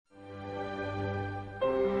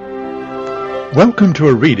Welcome to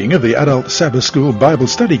a reading of the Adult Sabbath School Bible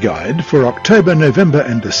Study Guide for October, November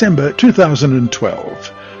and December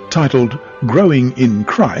 2012, titled Growing in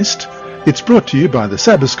Christ. It's brought to you by the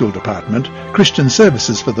Sabbath School Department, Christian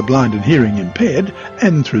Services for the Blind and Hearing Impaired,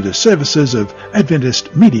 and through the services of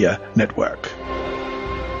Adventist Media Network.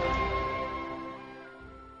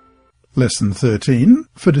 Lesson 13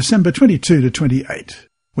 for December 22 to 28,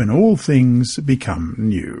 When All Things Become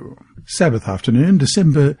New. Sabbath afternoon,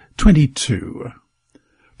 December 22.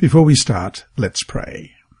 Before we start, let's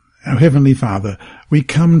pray. Our Heavenly Father, we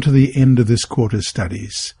come to the end of this quarter's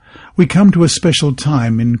studies. We come to a special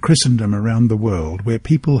time in Christendom around the world where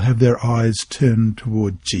people have their eyes turned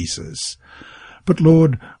toward Jesus. But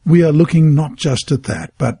Lord, we are looking not just at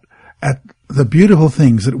that, but at the beautiful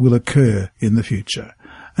things that will occur in the future.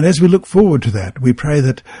 And as we look forward to that, we pray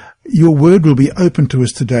that your word will be open to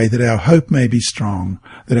us today, that our hope may be strong,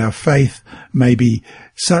 that our faith may be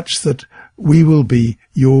such that we will be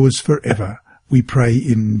yours forever. We pray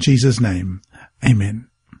in Jesus' name. Amen.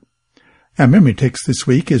 Our memory text this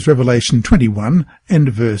week is Revelation 21 and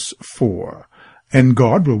verse 4. And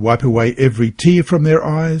God will wipe away every tear from their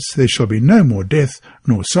eyes. There shall be no more death,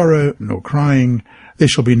 nor sorrow, nor crying. There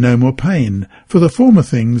shall be no more pain, for the former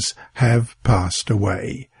things have passed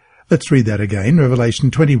away. Let's read that again,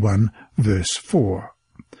 Revelation 21, verse 4.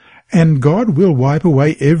 And God will wipe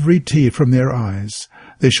away every tear from their eyes.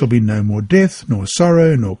 There shall be no more death, nor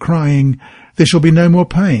sorrow, nor crying. There shall be no more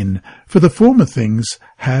pain, for the former things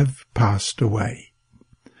have passed away.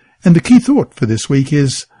 And the key thought for this week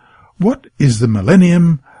is, what is the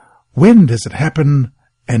millennium? When does it happen?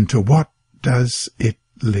 And to what does it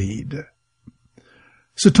lead?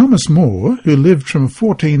 Sir Thomas More, who lived from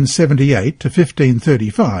 1478 to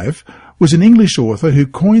 1535, was an English author who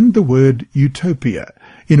coined the word utopia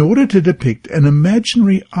in order to depict an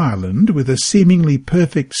imaginary island with a seemingly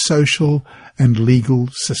perfect social and legal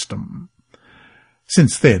system.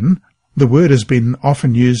 Since then, the word has been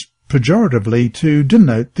often used pejoratively to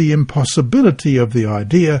denote the impossibility of the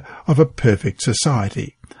idea of a perfect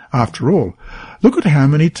society. After all, look at how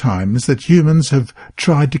many times that humans have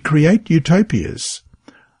tried to create utopias.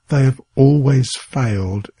 They have always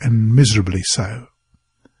failed, and miserably so.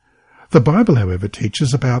 The Bible, however,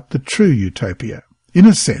 teaches about the true utopia. In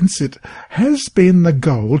a sense, it has been the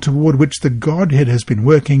goal toward which the Godhead has been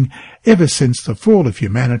working ever since the fall of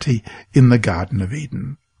humanity in the Garden of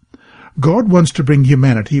Eden. God wants to bring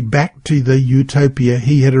humanity back to the utopia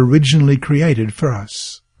he had originally created for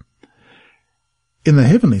us. In the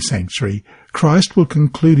heavenly sanctuary, Christ will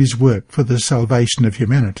conclude his work for the salvation of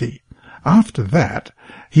humanity. After that,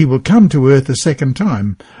 he will come to earth a second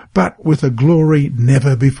time, but with a glory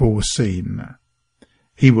never before seen.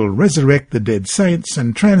 He will resurrect the dead saints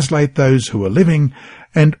and translate those who are living,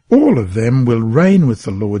 and all of them will reign with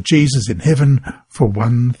the Lord Jesus in heaven for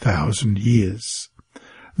 1,000 years.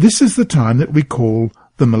 This is the time that we call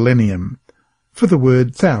the millennium, for the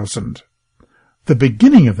word thousand. The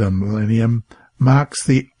beginning of the millennium marks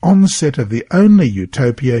the onset of the only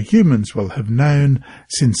utopia humans will have known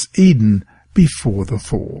since Eden before the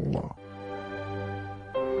fall.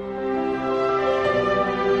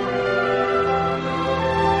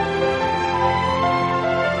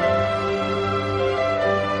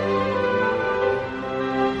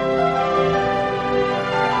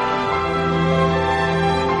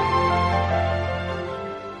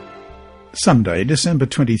 Sunday, December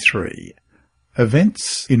 23.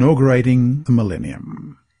 Events inaugurating the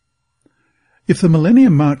millennium. If the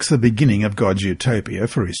millennium marks the beginning of God's utopia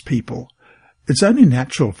for his people, it's only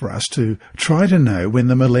natural for us to try to know when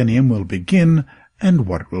the millennium will begin and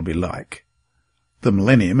what it will be like. The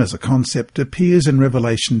millennium as a concept appears in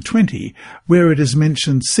Revelation 20, where it is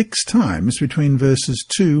mentioned 6 times between verses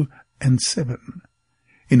 2 and 7.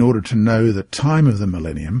 In order to know the time of the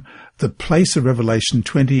millennium, the place of Revelation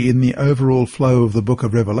 20 in the overall flow of the book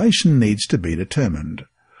of Revelation needs to be determined.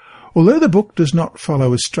 Although the book does not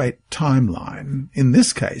follow a straight timeline, in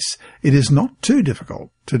this case it is not too difficult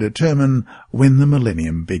to determine when the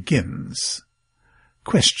millennium begins.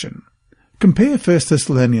 Question. Compare 1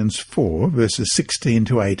 Thessalonians 4, verses 16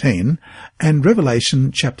 to 18, and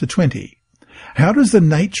Revelation chapter 20. How does the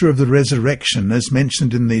nature of the resurrection, as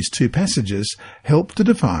mentioned in these 2 passages, help to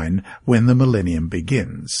define when the millennium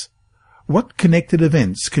begins? What connected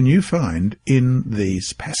events can you find in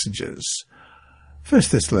these passages? 1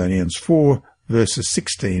 Thessalonians 4, verses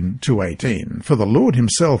 16 to 18. For the Lord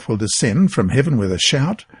himself will descend from heaven with a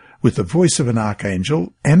shout, with the voice of an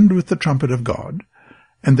archangel, and with the trumpet of God,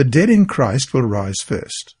 and the dead in Christ will rise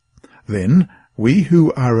first. Then we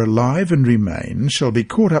who are alive and remain shall be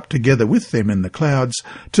caught up together with them in the clouds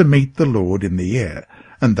to meet the Lord in the air,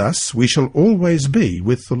 and thus we shall always be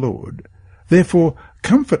with the Lord. Therefore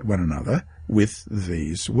comfort one another with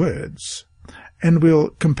these words. And we'll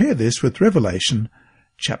compare this with Revelation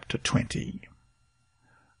chapter 20.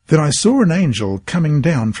 Then I saw an angel coming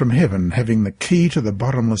down from heaven, having the key to the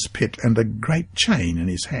bottomless pit and a great chain in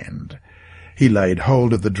his hand. He laid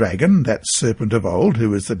hold of the dragon, that serpent of old,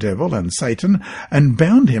 who is the devil and Satan, and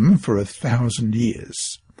bound him for 1,000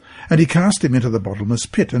 years. And he cast him into the bottomless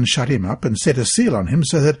pit, and shut him up, and set a seal on him,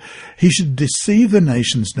 so that he should deceive the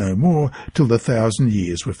nations no more, till the 1,000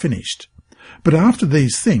 years were finished. But after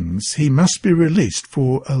these things he must be released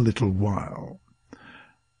for a little while.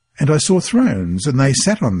 And I saw thrones, and they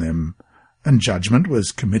sat on them, and judgment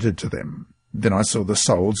was committed to them. Then I saw the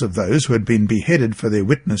souls of those who had been beheaded for their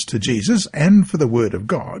witness to Jesus and for the word of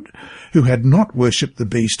God, who had not worshipped the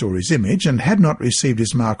beast or his image, and had not received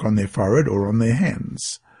his mark on their forehead or on their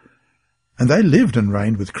hands. And they lived and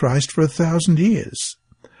reigned with Christ for 1,000 years.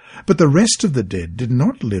 But the rest of the dead did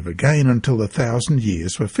not live again until the 1,000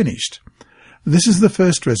 years were finished. This is the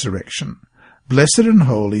first resurrection. Blessed and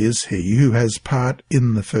holy is he who has part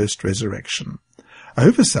in the first resurrection.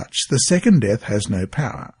 Over such the second death has no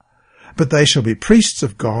power. But they shall be priests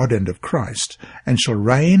of God and of Christ, and shall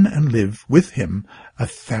reign and live with him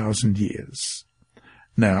 1,000 years.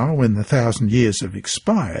 Now, when the 1,000 years have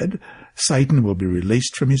expired, Satan will be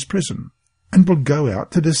released from his prison, and will go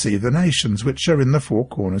out to deceive the nations which are in the four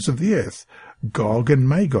corners of the earth, Gog and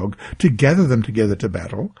Magog, to gather them together to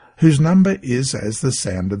battle, whose number is as the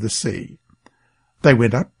sand of the sea. They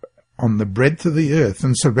went up on the breadth of the earth,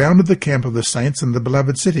 and surrounded the camp of the saints and the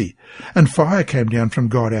beloved city, and fire came down from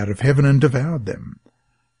God out of heaven and devoured them.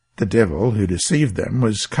 The devil who deceived them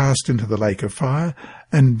was cast into the lake of fire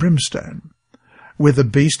and brimstone, where the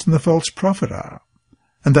beast and the false prophet are,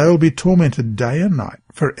 and they will be tormented day and night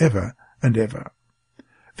for ever and ever.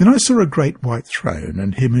 Then I saw a great white throne,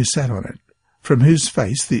 and him who sat on it, from whose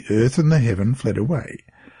face the earth and the heaven fled away,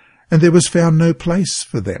 and there was found no place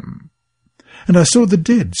for them. And I saw the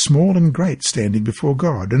dead, small and great, standing before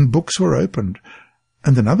God, and books were opened,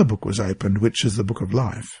 and another book was opened, which is the book of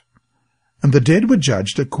life. And the dead were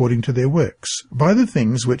judged according to their works, by the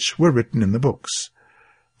things which were written in the books.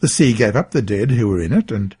 The sea gave up the dead who were in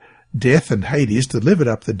it, and death and Hades delivered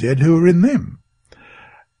up the dead who were in them.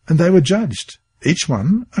 And they were judged, each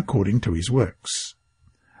one according to his works.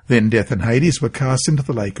 Then death and Hades were cast into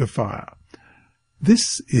the lake of fire.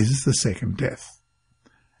 This is the second death.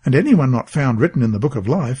 And anyone not found written in the book of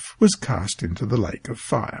life was cast into the lake of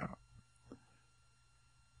fire.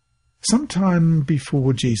 Sometime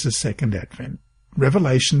before Jesus' second advent,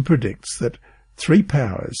 Revelation predicts that three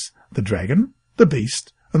powers, the dragon, the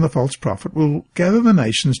beast, and the false prophet, will gather the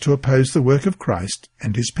nations to oppose the work of Christ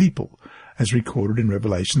and his people, as recorded in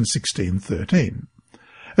Revelation 16:13.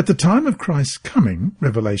 At the time of Christ's coming,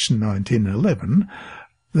 Revelation 19:11,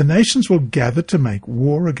 the nations will gather to make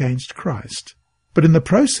war against Christ. But in the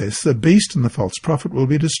process, the beast and the false prophet will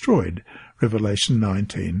be destroyed. Revelation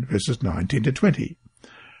 19, verses 19 to 20.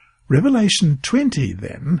 Revelation 20,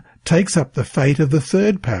 then, takes up the fate of the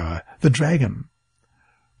third power, the dragon.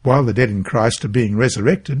 While the dead in Christ are being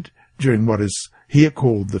resurrected, during what is here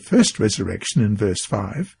called the first resurrection in verse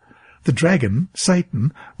 5, the dragon,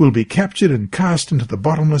 Satan, will be captured and cast into the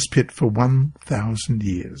bottomless pit for 1,000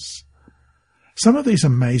 years. Some of these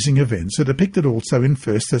amazing events are depicted also in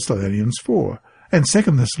 1 Thessalonians 4, and 2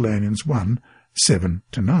 Thessalonians 1,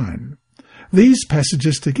 7-9. These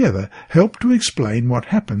passages together help to explain what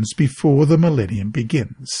happens before the millennium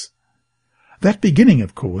begins. That beginning,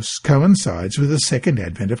 of course, coincides with the second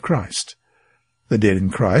advent of Christ. The dead in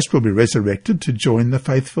Christ will be resurrected to join the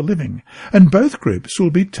faithful living, and both groups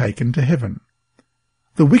will be taken to heaven.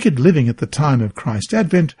 The wicked living at the time of Christ's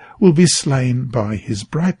advent will be slain by his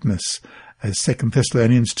brightness, as 2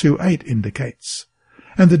 Thessalonians 2:8 indicates.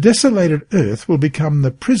 And the desolated earth will become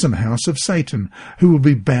the prison house of Satan, who will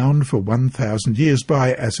be bound for 1,000 years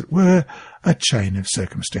by, as it were, a chain of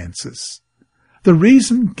circumstances. The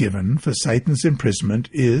reason given for Satan's imprisonment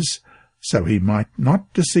is so he might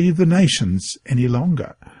not deceive the nations any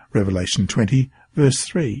longer. Revelation 20, verse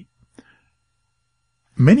 3.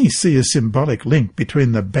 Many see a symbolic link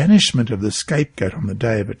between the banishment of the scapegoat on the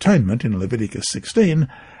Day of Atonement in Leviticus 16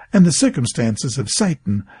 and the circumstances of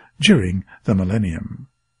Satan during the millennium.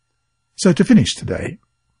 So to finish today,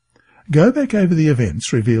 go back over the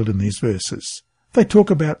events revealed in these verses. They talk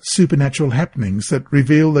about supernatural happenings that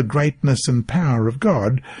reveal the greatness and power of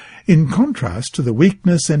God, in contrast to the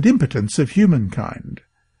weakness and impotence of humankind.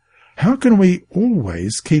 How can we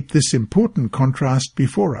always keep this important contrast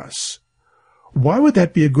before us? Why would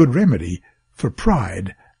that be a good remedy for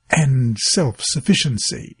pride and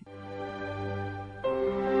self-sufficiency?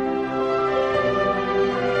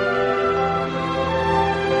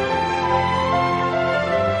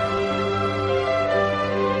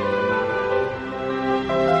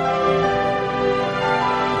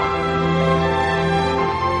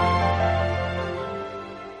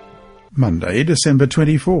 Monday, December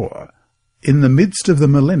 24. In the midst of the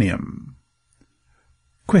millennium.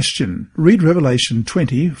 Question. Read Revelation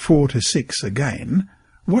 20, 4-6 again.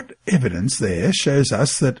 What evidence there shows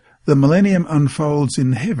us that the millennium unfolds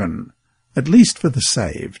in heaven, at least for the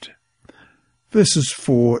saved? Verses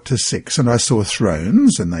 4-6, And I saw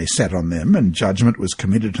thrones, and they sat on them, and judgment was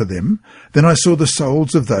committed to them. Then I saw the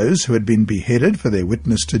souls of those who had been beheaded for their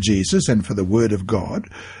witness to Jesus and for the word of God,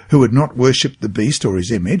 who had not worshipped the beast or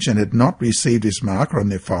his image, and had not received his mark on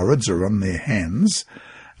their foreheads or on their hands.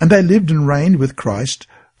 And they lived and reigned with Christ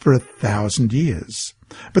for 1,000 years.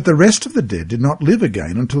 But the rest of the dead did not live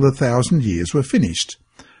again until the 1,000 years were finished.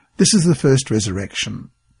 This is the first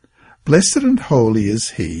resurrection. Blessed and holy is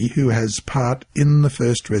he who has part in the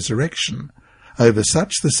first resurrection. Over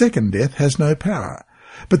such the second death has no power,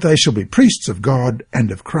 but they shall be priests of God and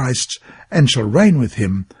of Christ, and shall reign with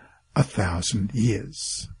him 1,000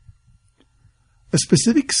 years. A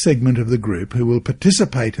specific segment of the group who will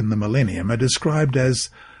participate in the millennium are described as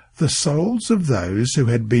the souls of those who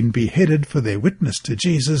had been beheaded for their witness to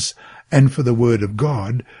Jesus and for the word of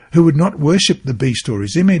God, who would not worship the beast or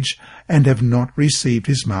his image, and have not received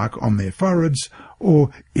his mark on their foreheads or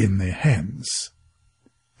in their hands.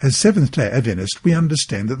 As Seventh-day Adventists, we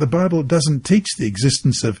understand that the Bible doesn't teach the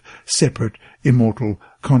existence of separate, immortal,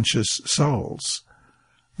 conscious souls.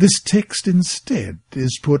 This text instead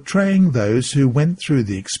is portraying those who went through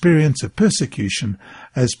the experience of persecution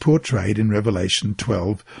as portrayed in Revelation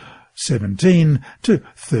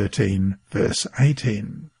 12:17-13, verse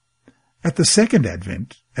 18. At the second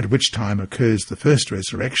advent, at which time occurs the first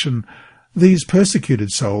resurrection, these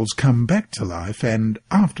persecuted souls come back to life and,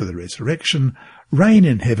 after the resurrection, reign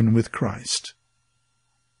in heaven with Christ.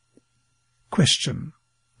 Question.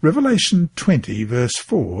 Revelation 20, verse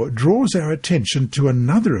 4, draws our attention to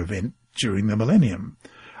another event during the millennium,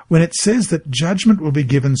 when it says that judgment will be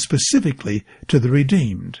given specifically to the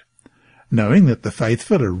redeemed. Knowing that the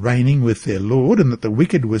faithful are reigning with their Lord and that the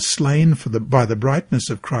wicked was slain by the brightness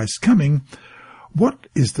of Christ's coming, what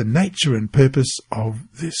is the nature and purpose of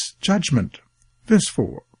this judgment? Verse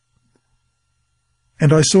 4.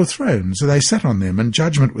 And I saw thrones, and they sat on them, and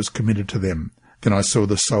judgment was committed to them. Then I saw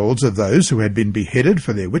the souls of those who had been beheaded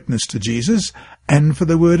for their witness to Jesus and for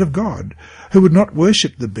the word of God, who would not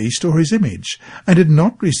worship the beast or his image, and had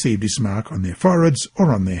not received his mark on their foreheads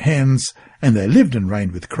or on their hands, and they lived and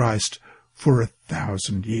reigned with Christ for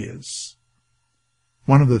 1,000 years.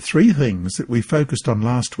 One of the three things that we focused on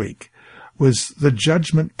last week was the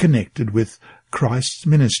judgment connected with Christ's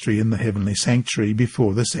ministry in the heavenly sanctuary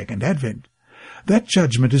before the second advent. That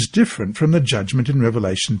judgment is different from the judgment in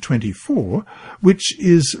Revelation 24, which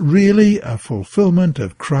is really a fulfillment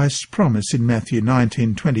of Christ's promise in Matthew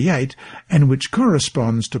 19:28, and which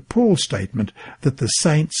corresponds to Paul's statement that the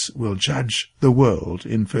saints will judge the world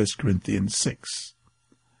in 1 Corinthians 6.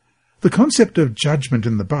 The concept of judgment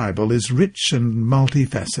in the Bible is rich and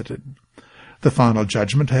multifaceted. The final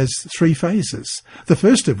judgment has three phases, the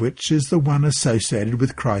first of which is the one associated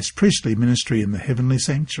with Christ's priestly ministry in the heavenly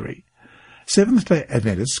sanctuary. Seventh-day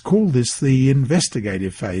Adventists call this the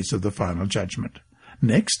investigative phase of the final judgment.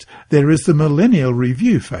 Next, there is the millennial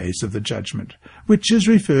review phase of the judgment, which is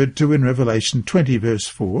referred to in Revelation 20, verse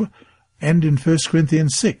 4, and in 1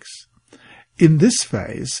 Corinthians 6. In this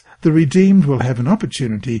phase, the redeemed will have an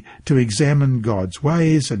opportunity to examine God's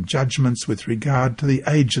ways and judgments with regard to the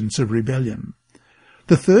agents of rebellion.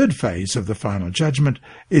 The third phase of the final judgment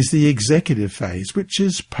is the executive phase, which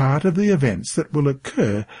is part of the events that will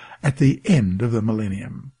occur at the end of the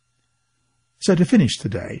millennium. So to finish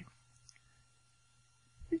today,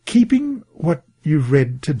 keeping what you've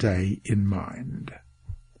read today in mind,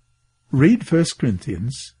 read 1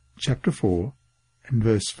 Corinthians chapter 4 and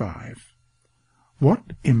verse 5. What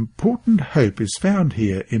important hope is found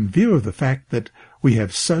here in view of the fact that we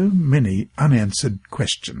have so many unanswered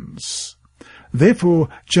questions. Therefore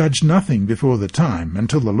judge nothing before the time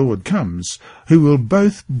until the Lord comes, who will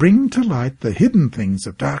both bring to light the hidden things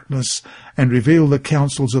of darkness and reveal the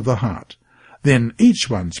counsels of the heart. Then each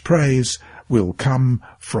one's praise will come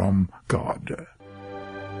from God.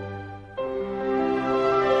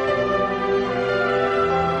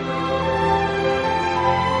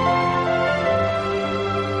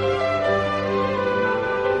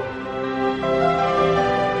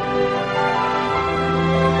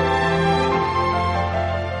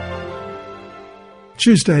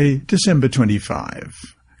 Tuesday, December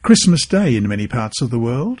 25, Christmas Day in many parts of the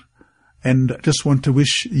world, and just want to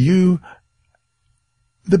wish you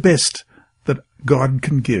the best that God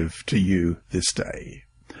can give to you this day.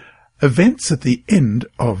 Events at the end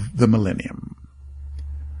of the millennium.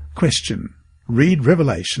 Question. Read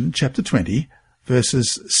Revelation chapter 20,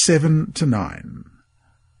 verses 7 to 9.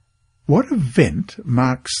 What event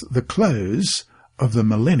marks the close of the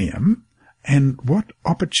millennium, and what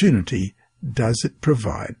opportunity does it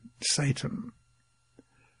provide Satan?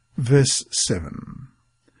 Verse 7.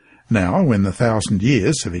 Now, when the 1,000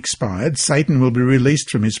 years have expired, Satan will be released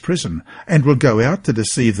from his prison, and will go out to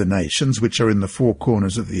deceive the nations which are in the four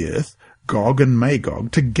corners of the earth, Gog and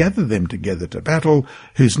Magog, to gather them together to battle,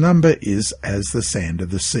 whose number is as the sand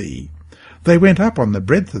of the sea. They went up on the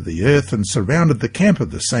breadth of the earth and surrounded the camp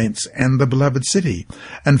of the saints and the beloved city,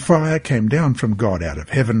 and fire came down from God out of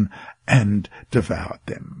heaven and devoured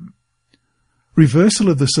them. Reversal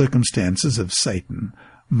of the circumstances of Satan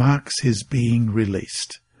marks his being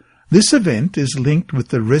released. This event is linked with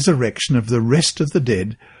the resurrection of the rest of the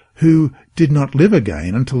dead who did not live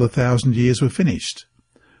again until 1,000 years were finished.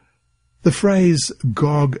 The phrase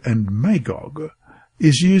Gog and Magog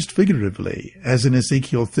is used figuratively, as in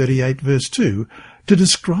Ezekiel 38 verse 2, to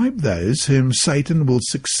describe those whom Satan will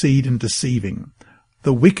succeed in deceiving,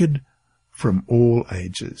 the wicked from all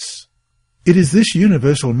ages. It is this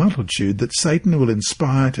universal multitude that Satan will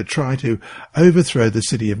inspire to try to overthrow the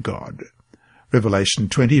city of God. Revelation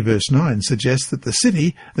 20 verse 9 suggests that the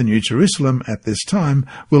city, the New Jerusalem, at this time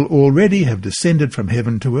will already have descended from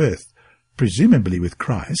heaven to earth, presumably with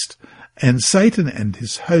Christ, and Satan and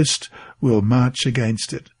his host will march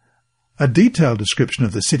against it. A detailed description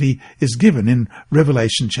of the city is given in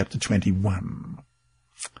Revelation chapter 21.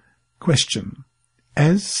 Question.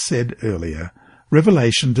 As said earlier,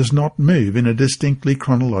 Revelation does not move in a distinctly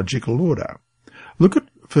chronological order. Look at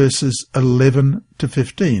verses 11 to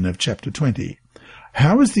 15 of chapter 20.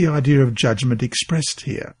 How is the idea of judgment expressed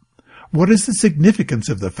here? What is the significance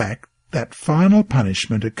of the fact that final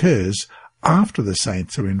punishment occurs after the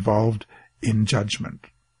saints are involved in judgment?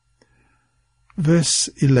 Verse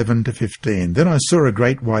 11 to 15. Then I saw a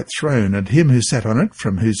great white throne, and him who sat on it,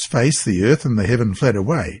 from whose face the earth and the heaven fled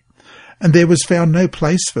away. And there was found no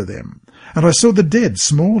place for them. And I saw the dead,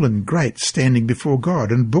 small and great, standing before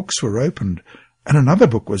God, and books were opened. And another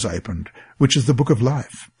book was opened, which is the book of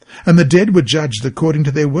life. And the dead were judged according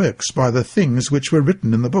to their works by the things which were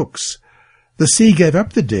written in the books. The sea gave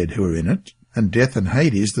up the dead who were in it, and death and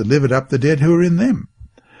Hades delivered up the dead who were in them.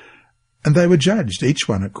 And they were judged, each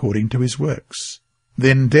one according to his works.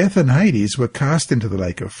 Then death and Hades were cast into the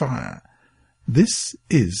lake of fire. This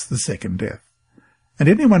is the second death. And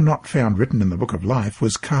anyone not found written in the book of life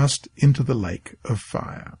was cast into the lake of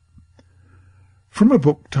fire. From a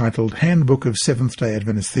book titled Handbook of Seventh-day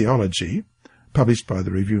Adventist Theology, published by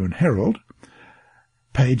the Review and Herald,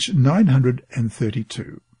 page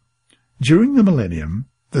 932. During the millennium,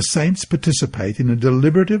 the saints participate in a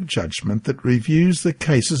deliberative judgment that reviews the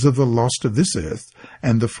cases of the lost of this earth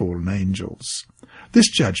and the fallen angels. This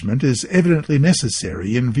judgment is evidently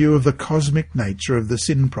necessary in view of the cosmic nature of the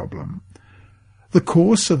sin problem. The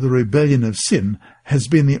course of the rebellion of sin has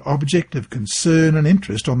been the object of concern and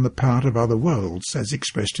interest on the part of other worlds, as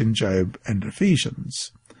expressed in Job and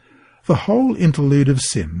Ephesians. The whole interlude of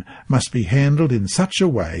sin must be handled in such a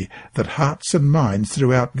way that hearts and minds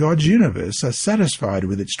throughout God's universe are satisfied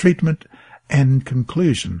with its treatment and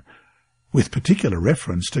conclusion, with particular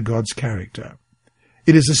reference to God's character.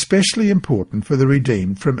 It is especially important for the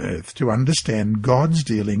redeemed from earth to understand God's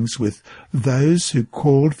dealings with those who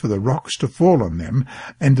called for the rocks to fall on them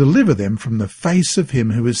and deliver them from the face of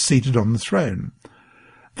him who is seated on the throne.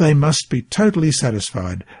 They must be totally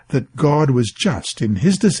satisfied that God was just in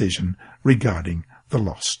his decision regarding the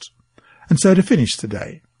lost. And so to finish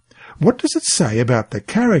today, what does it say about the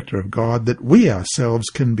character of God that we ourselves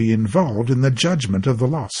can be involved in the judgment of the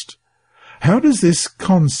lost? How does this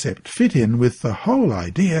concept fit in with the whole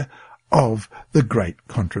idea of the great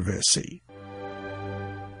controversy?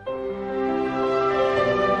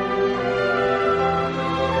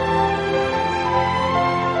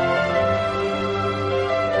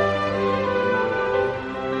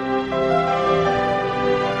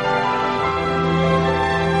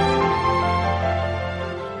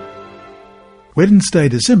 Wednesday,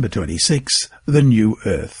 December 26, the New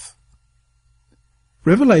Earth.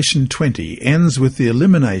 Revelation 20 ends with the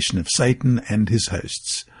elimination of Satan and his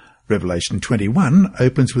hosts. Revelation 21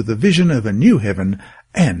 opens with the vision of a new heaven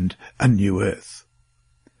and a new earth.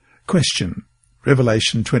 Question.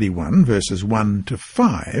 Revelation 21 verses 1 to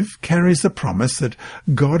 5 carries the promise that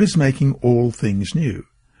God is making all things new.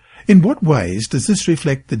 In what ways does this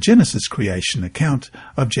reflect the Genesis creation account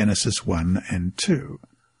of Genesis 1 and 2?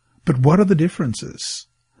 But what are the differences?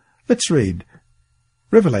 Let's read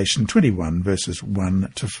Revelation 21 verses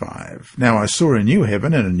 1 to 5. Now I saw a new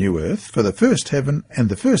heaven and a new earth, for the first heaven and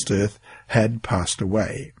the first earth had passed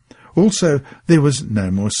away. Also there was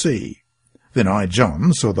no more sea. Then I,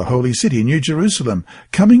 John, saw the holy city, New Jerusalem,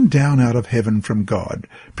 coming down out of heaven from God,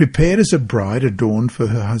 prepared as a bride adorned for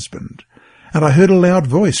her husband. And I heard a loud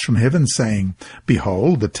voice from heaven saying,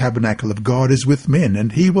 Behold, the tabernacle of God is with men,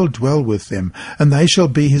 and he will dwell with them, and they shall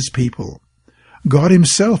be his people. God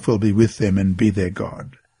himself will be with them and be their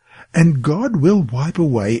God. And God will wipe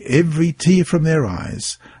away every tear from their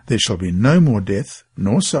eyes. There shall be no more death,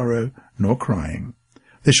 nor sorrow, nor crying.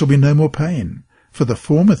 There shall be no more pain, for the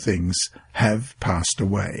former things have passed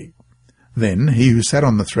away. Then he who sat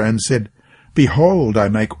on the throne said, Behold, I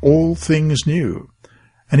make all things new.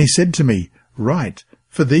 And he said to me, Write,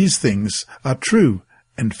 for these things are true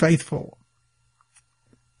and faithful.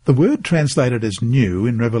 The word translated as new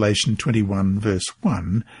in Revelation 21 verse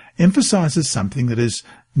 1 emphasizes something that is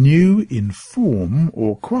new in form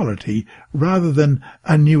or quality rather than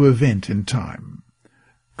a new event in time.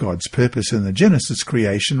 God's purpose in the Genesis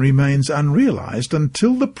creation remains unrealized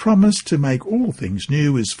until the promise to make all things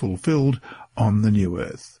new is fulfilled on the new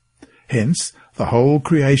earth. Hence, the whole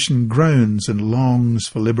creation groans and longs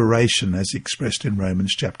for liberation as expressed in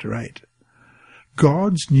Romans chapter 8.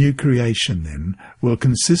 God's new creation, then, will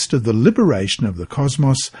consist of the liberation of the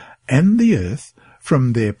cosmos and the earth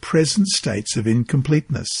from their present states of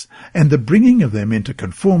incompleteness and the bringing of them into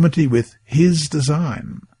conformity with his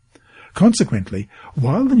design. Consequently,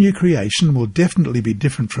 while the new creation will definitely be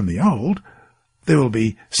different from the old, there will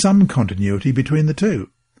be some continuity between the two.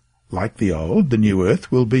 Like the old, the new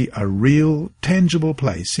earth will be a real, tangible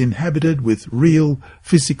place inhabited with real,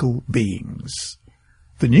 physical beings.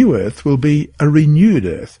 The new earth will be a renewed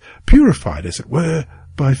earth, purified, as it were,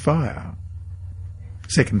 by fire.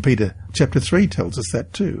 2 Peter chapter 3 tells us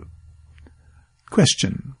that too.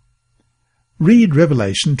 Question. Read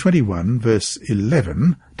Revelation 21 verse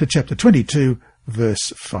 11 to chapter 22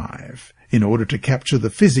 verse 5 in order to capture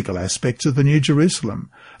the physical aspects of the New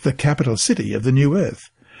Jerusalem, the capital city of the new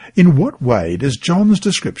earth. In what way does John's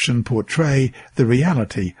description portray the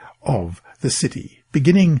reality of the city?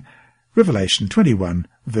 Beginning Revelation 21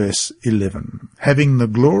 verse 11. Having the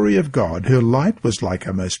glory of God, her light was like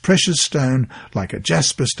a most precious stone, like a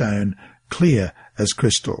jasper stone, clear as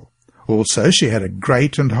crystal. Also she had a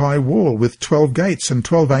great and high wall with 12 gates and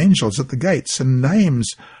 12 angels at the gates, and names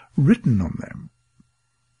written on them,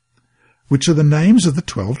 which are the names of the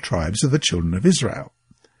 12 tribes of the children of Israel.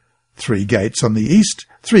 3 gates on the east,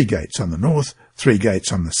 3 gates on the north, 3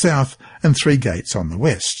 gates on the south, and 3 gates on the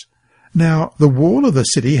west. Now the wall of the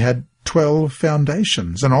city had 12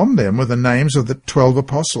 foundations, and on them were the names of the 12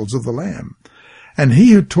 apostles of the Lamb. And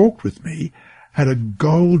he who talked with me had a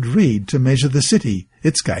gold reed to measure the city,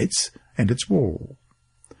 its gates, and its wall.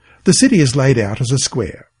 The city is laid out as a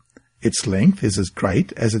square. Its length is as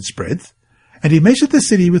great as its breadth, and he measured the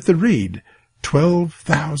city with the reed,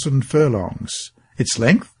 12,000 furlongs. Its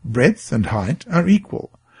length, breadth, and height are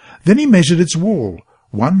equal. Then he measured its wall,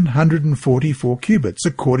 144 cubits,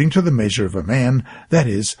 according to the measure of a man, that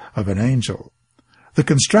is, of an angel. The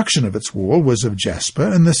construction of its wall was of jasper,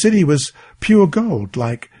 and the city was pure gold,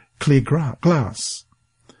 like clear glass.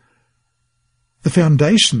 The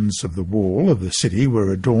foundations of the wall of the city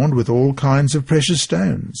were adorned with all kinds of precious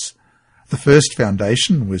stones. The first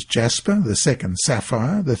foundation was jasper, the second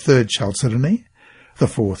sapphire, the third chalcedony, the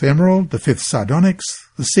fourth emerald, the fifth sardonyx,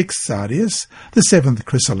 the sixth sardius, the seventh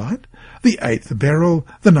chrysolite, the eighth beryl,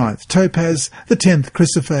 the ninth topaz, the 10th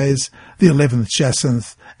chrysoprase, the 11th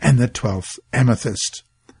jacinth, and the 12th amethyst.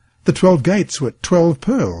 The 12 gates were 12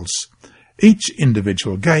 pearls. Each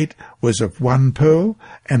individual gate was of 1 pearl,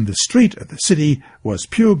 and the street of the city was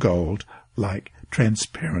pure gold, like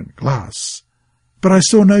transparent glass. But I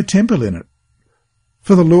saw no temple in it,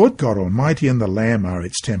 for the Lord God Almighty and the Lamb are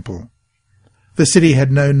its temple. The city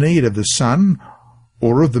had no need of the sun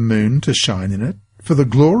or of the moon to shine in it, for the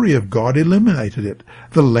glory of God illuminated it.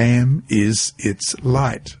 The Lamb is its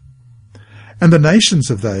light. And the nations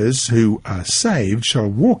of those who are saved shall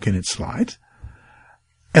walk in its light,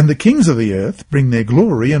 and the kings of the earth bring their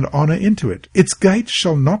glory and honour into it. Its gates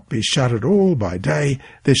shall not be shut at all by day,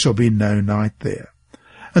 there shall be no night there.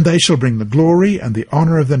 And they shall bring the glory and the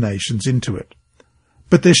honour of the nations into it.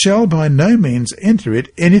 But there shall by no means enter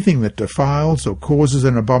it anything that defiles or causes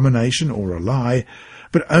an abomination or a lie,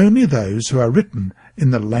 but only those who are written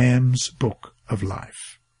in the Lamb's book of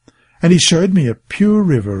life. And he showed me a pure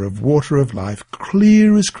river of water of life,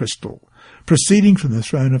 clear as crystal, proceeding from the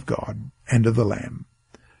throne of God and of the Lamb.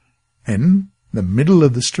 In the middle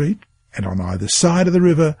of the street, and on either side of the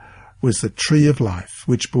river, was the tree of life,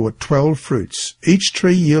 which bore 12 fruits, each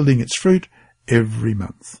tree yielding its fruit every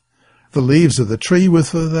month. The leaves of the tree were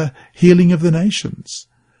for the healing of the nations.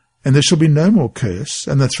 And there shall be no more curse,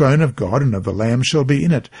 and the throne of God and of the Lamb shall be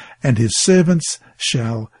in it, and his servants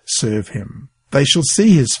shall serve him. They shall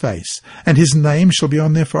see his face, and his name shall be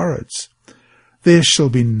on their foreheads. There shall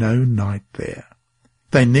be no night there.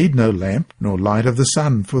 They need no lamp nor light of the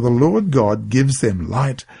sun, for the Lord God gives them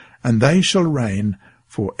light, and they shall reign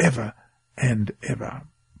for ever and ever.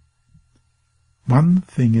 One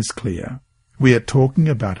thing is clear. We are talking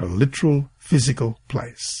about a literal physical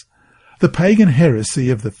place. The pagan heresy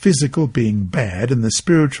of the physical being bad and the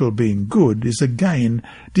spiritual being good is again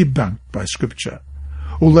debunked by Scripture.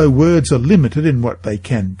 Although words are limited in what they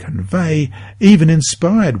can convey, even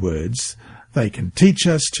inspired words, they can teach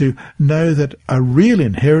us to know that a real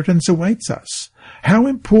inheritance awaits us. How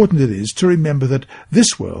important it is to remember that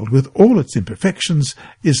this world, with all its imperfections,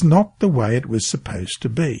 is not the way it was supposed to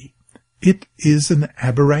be. It is an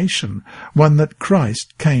aberration, one that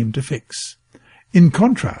Christ came to fix. In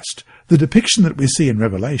contrast, the depiction that we see in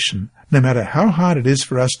Revelation, no matter how hard it is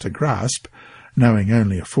for us to grasp, knowing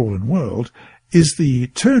only a fallen world, is the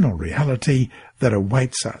eternal reality that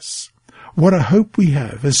awaits us. What a hope we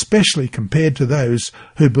have, especially compared to those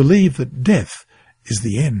who believe that death is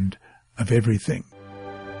the end of everything.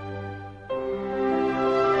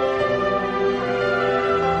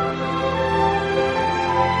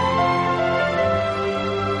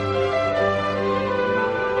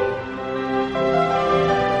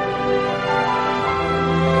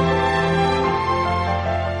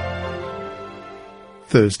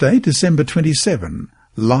 Thursday, December 27.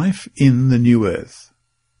 Life in the New Earth.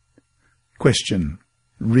 Question.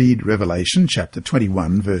 Read Revelation chapter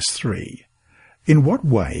 21, verse 3. In what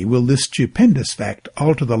way will this stupendous fact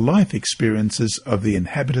alter the life experiences of the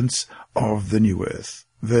inhabitants of the new earth?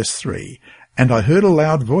 Verse 3. And I heard a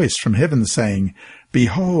loud voice from heaven saying,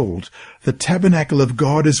 Behold, the tabernacle of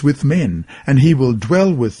God is with men, and he will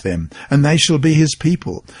dwell with them, and they shall be his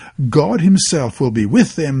people. God himself will be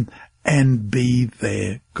with them, and be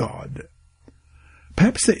their God.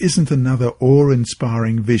 Perhaps there isn't another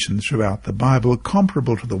awe-inspiring vision throughout the Bible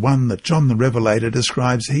comparable to the one that John the Revelator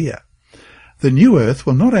describes here. The new earth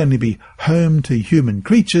will not only be home to human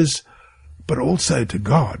creatures, but also to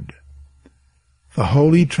God. The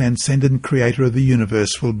holy, transcendent Creator of the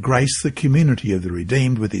universe will grace the community of the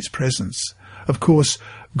redeemed with his presence. Of course,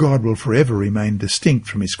 God will forever remain distinct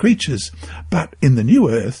from his creatures, but in the new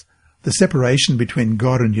earth, the separation between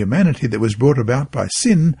God and humanity that was brought about by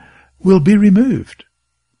sin will be removed.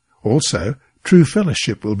 Also, true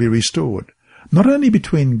fellowship will be restored, not only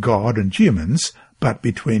between God and humans, but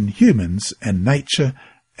between humans and nature,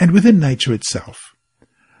 and within nature itself.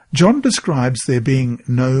 John describes there being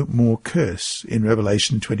no more curse in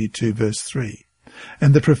Revelation 22, verse 3,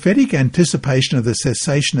 and the prophetic anticipation of the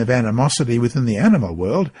cessation of animosity within the animal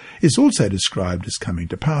world is also described as coming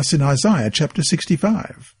to pass in Isaiah chapter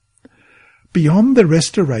 65. Beyond the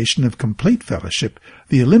restoration of complete fellowship,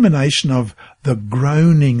 the elimination of the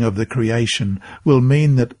groaning of the creation will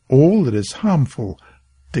mean that all that is harmful,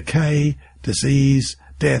 decay, disease,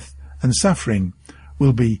 death, and suffering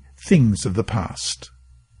will be things of the past.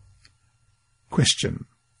 Question.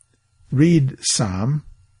 Read Psalm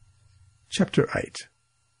chapter 8.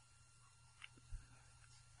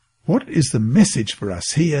 What is the message for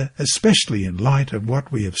us here, especially in light of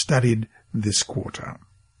what we have studied this quarter?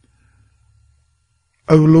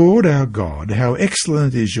 O Lord our God, how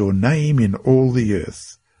excellent is your name in all the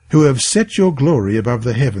earth, who have set your glory above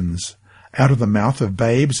the heavens. Out of the mouth of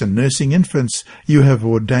babes and nursing infants you have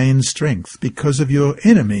ordained strength because of your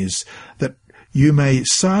enemies, that you may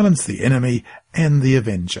silence the enemy and the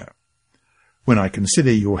avenger. When I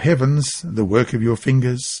consider your heavens, the work of your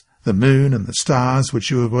fingers, the moon and the stars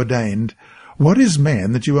which you have ordained, what is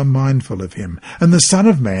man that you are mindful of him, and the Son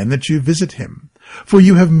of Man that you visit him? For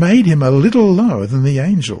you have made him a little lower than the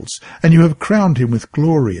angels, and you have crowned him with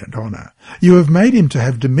glory and honour. You have made him to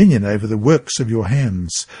have dominion over the works of your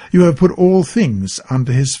hands. You have put all things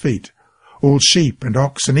under his feet, all sheep and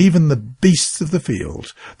ox, and even the beasts of the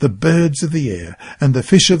field, the birds of the air, and the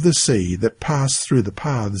fish of the sea that pass through the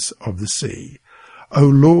paths of the sea. O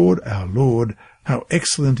Lord, our Lord, how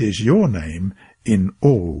excellent is your name in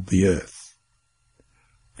all the earth.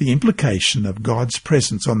 The implication of God's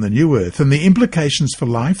presence on the new earth and the implications for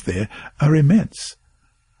life there are immense,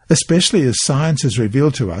 especially as science has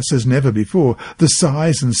revealed to us as never before the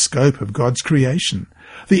size and scope of God's creation.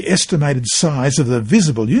 The estimated size of the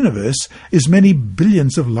visible universe is many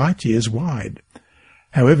billions of light years wide.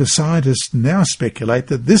 However, scientists now speculate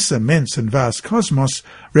that this immense and vast cosmos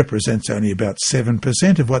represents only about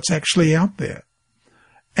 7% of what's actually out there.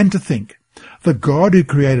 And to think, the God who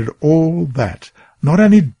created all that not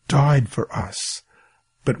only died for us,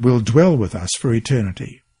 but will dwell with us for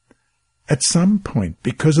eternity. At some point,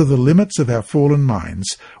 because of the limits of our fallen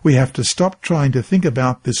minds, we have to stop trying to think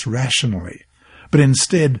about this rationally, but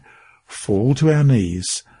instead fall to our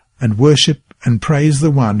knees and worship and praise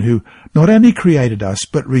the one who not only created us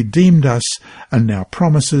but redeemed us and now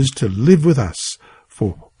promises to live with us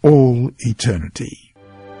for all eternity.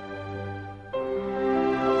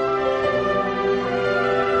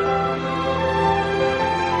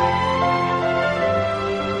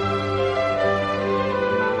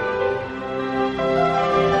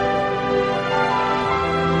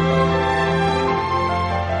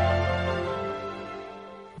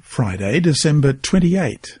 Friday, December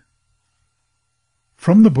 28.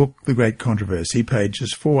 From the book The Great Controversy,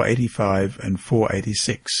 pages 485 and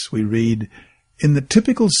 486, we read, "In the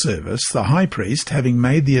typical service, the high priest, having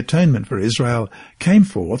made the atonement for Israel, came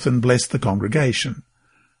forth and blessed the congregation.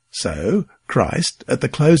 So Christ, at the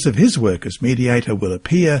close of his work as mediator, will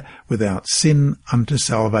appear without sin unto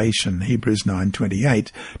salvation," Hebrews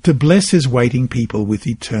 9:28, to bless his waiting people with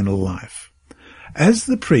eternal life. As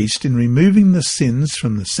the priest, in removing the sins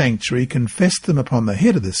from the sanctuary, confessed them upon the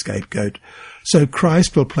head of the scapegoat, so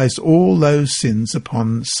Christ will place all those sins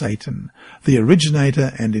upon Satan, the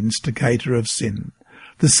originator and instigator of sin.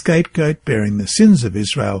 The scapegoat bearing the sins of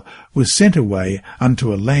Israel was sent away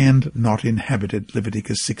unto a land not inhabited,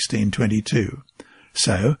 Leviticus 16:22.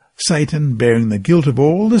 So Satan, bearing the guilt of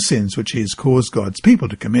all the sins which he has caused God's people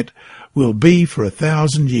to commit, will be for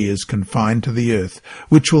 1,000 years confined to the earth,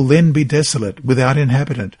 which will then be desolate, without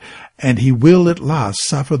inhabitant, and he will at last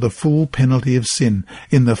suffer the full penalty of sin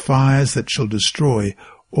in the fires that shall destroy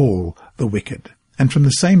all the wicked. And from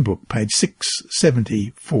the same book, page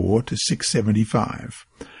 674 to 675.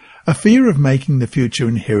 A fear of making the future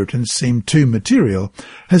inheritance seem too material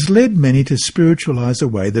has led many to spiritualize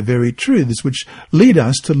away the very truths which lead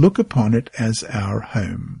us to look upon it as our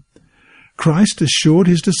home. Christ assured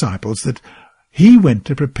his disciples that he went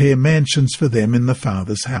to prepare mansions for them in the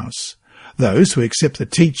Father's house. Those who accept the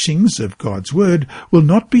teachings of God's word will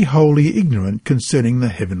not be wholly ignorant concerning the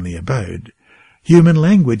heavenly abode. Human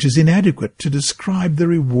language is inadequate to describe the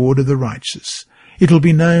reward of the righteous. It will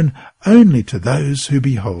be known only to those who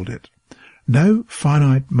behold it. No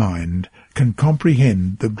finite mind can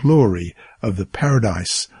comprehend the glory of the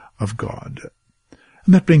paradise of God.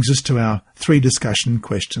 And that brings us to our 3 discussion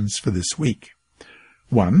questions for this week.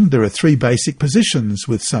 1. There are 3 basic positions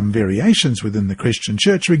with some variations within the Christian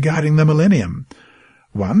Church regarding the millennium.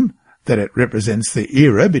 1. That it represents the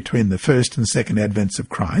era between the first and second advents of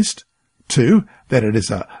Christ. 2. That it is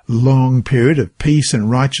a long period of peace and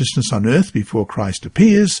righteousness on earth before Christ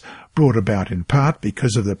appears, brought about in part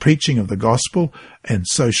because of the preaching of the gospel and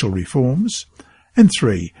social reforms. And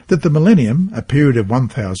 3. That the millennium, a period of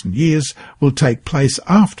 1,000 years, will take place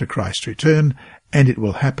after Christ's return, and it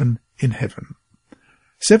will happen in heaven.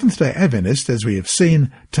 Seventh-day Adventists, as we have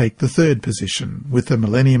seen, take the 3rd position, with the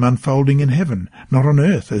millennium unfolding in heaven, not on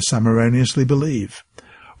earth, as some erroneously believe.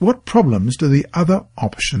 What problems do the other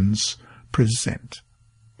options present?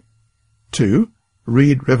 2.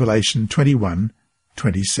 Read Revelation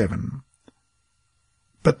 21:27.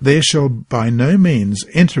 "But there shall by no means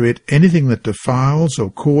enter it anything that defiles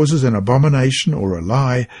or causes an abomination or a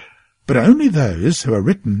lie, but only those who are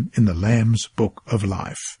written in the Lamb's book of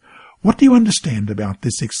life." What do you understand about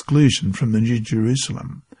this exclusion from the New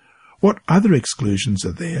Jerusalem? What other exclusions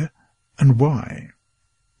are there, and why?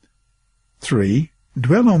 3.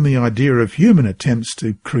 Dwell on the idea of human attempts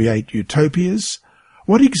to create utopias.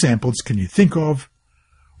 What examples can you think of?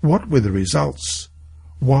 What were the results?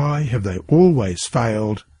 Why have they always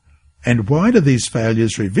failed? And why do these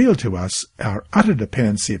failures reveal to us our utter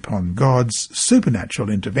dependency upon God's supernatural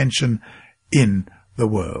intervention in the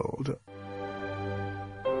world?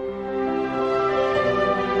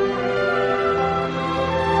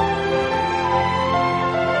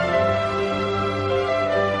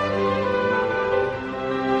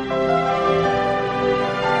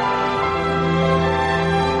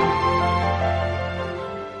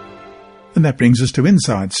 And that brings us to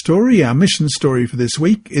Inside Story. Our mission story for this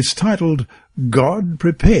week is titled, God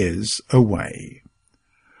Prepares a Way.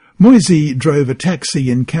 Moise drove a taxi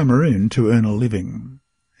in Cameroon to earn a living.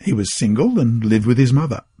 He was single and lived with his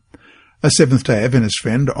mother. A Seventh-day Adventist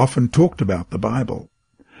friend often talked about the Bible.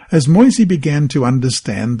 As Moise began to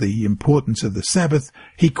understand the importance of the Sabbath,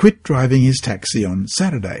 he quit driving his taxi on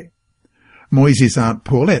Saturday. Moise's Aunt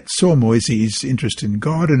Paulette saw Moise's interest in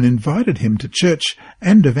God and invited him to church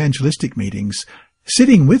and evangelistic meetings,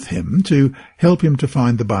 sitting with him to help him to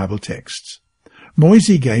find the Bible texts.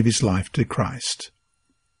 Moise gave his life to Christ.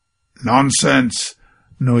 "Nonsense,"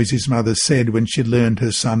 Moise's mother said when she learned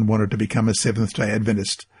her son wanted to become a Seventh-day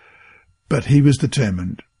Adventist. But he was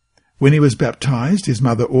determined. When he was baptized, his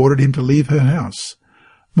mother ordered him to leave her house.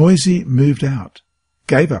 Moisey moved out,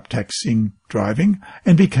 gave up taxing, driving,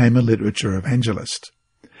 and became a literature evangelist.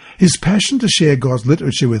 His passion to share God's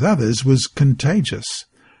literature with others was contagious.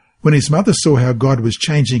 When his mother saw how God was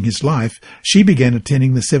changing his life, she began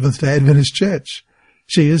attending the Seventh-day Adventist Church.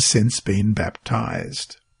 She has since been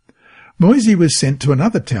baptized. Moisey was sent to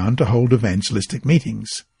another town to hold evangelistic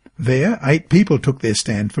meetings. There, 8 people took their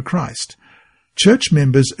stand for Christ. Church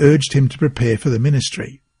members urged him to prepare for the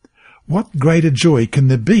ministry. What greater joy can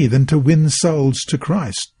there be than to win souls to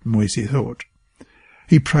Christ, Moisey thought.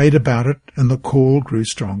 He prayed about it, and the call grew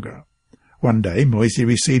stronger. One day, Moisey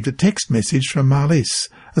received a text message from Marlies,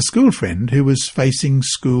 a school friend who was facing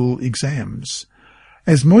school exams.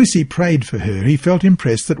 As Moisey prayed for her, he felt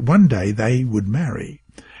impressed that one day they would marry.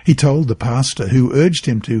 He told the pastor, who urged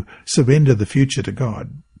him to surrender the future to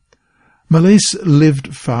God. Marlies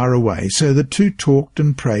lived far away, so the two talked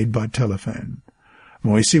and prayed by telephone.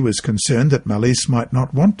 Moisey was concerned that Marlies might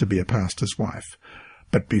not want to be a pastor's wife,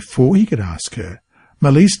 but before he could ask her,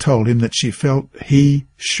 Marlies told him that she felt he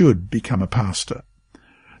should become a pastor.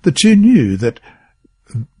 The two knew that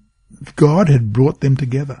God had brought them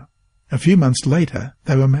together. A few months later,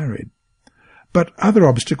 they were married. But other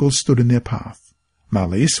obstacles stood in their path.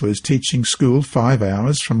 Marlies was teaching school 5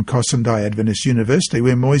 hours from Cossindai Adventist University,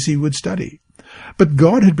 where Moisey would study. But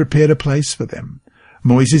God had prepared a place for them.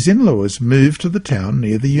 Moisey's in-laws moved to the town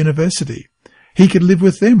near the university. He could live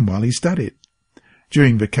with them while he studied.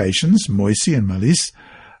 During vacations, Moisey and Marlies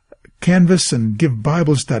canvass and give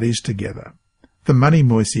Bible studies together. The money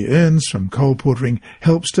Moisey earns from colporteuring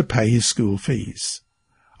helps to pay his school fees.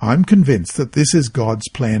 I'm convinced that this is God's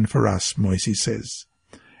plan for us, Moisey says.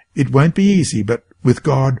 It won't be easy, but with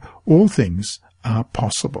God, all things are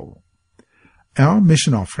possible. Our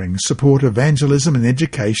mission offerings support evangelism and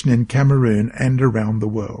education in Cameroon and around the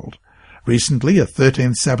world. Recently, a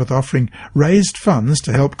 13th Sabbath offering raised funds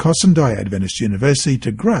to help Cossindai Adventist University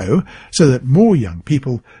to grow so that more young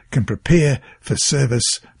people can prepare for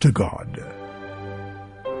service to God.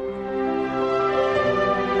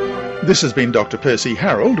 This has been Dr. Percy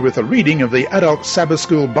Harold with a reading of the Adult Sabbath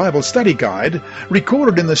School Bible Study Guide,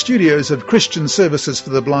 recorded in the studios of Christian Services for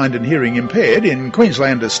the Blind and Hearing Impaired in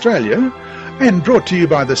Queensland, Australia, and brought to you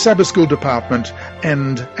by the Sabbath School Department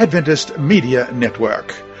and Adventist Media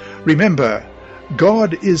Network. Remember,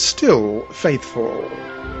 God is still faithful.